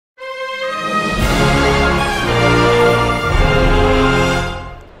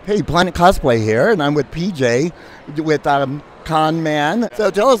Hey, Planet-Cosplay here, and I'm with PJ with Con Man. So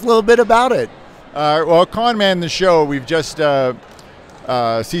tell us a little bit about it. Well, Con Man, the show, we've just, season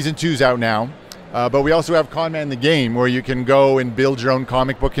 2's out now. But we also have Con Man the game, where you can go and build your own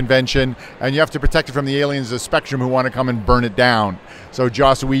comic book convention, and you have to protect it from the aliens of the Spectrum who want to come and burn it down. So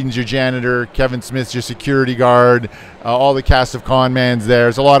Joss Whedon's your janitor, Kevin Smith's your security guard, all the cast of Con Man's there.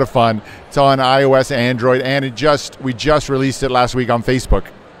 It's a lot of fun. It's on iOS, Android, and we just released it last week on Facebook.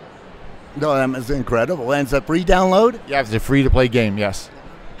 No, that's incredible. And it's a free download? Yeah, it's a free-to-play game, yes.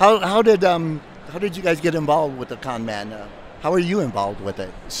 How did you guys get involved with the Con Man? How are you involved with it?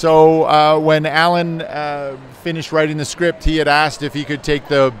 So when Alan finished writing the script, he had asked if he could take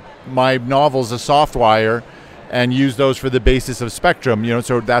my novels, a Softwire, and use those for the basis of Spectrum. You know,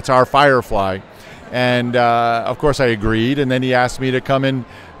 so that's our Firefly. And of course I agreed, and then he asked me to come in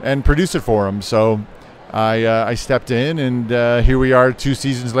and produce it for him. So I stepped in, and here we are 2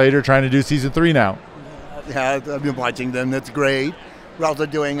 seasons later trying to do season 3 now. Yeah, I've been watching them. That's great. We're also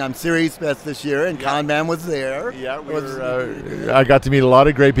doing Series Fest this year, and Con Man was there. Yeah, I got to meet a lot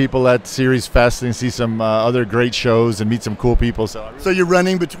of great people at Series Fest and see some other great shows and meet some cool people. So you're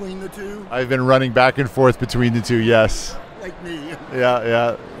running between the two? I've been running back and forth between the two, yes. Like me.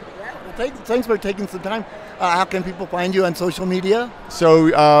 Yeah. Well, thanks for taking some time. How can people find you on social media?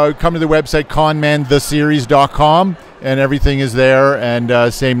 So come to the website conmantheseries.com, and everything is there,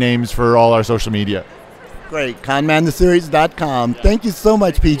 and same names for all our social media. Great. Conmantheseries.com. Thank you so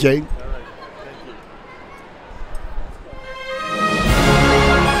much, PJ.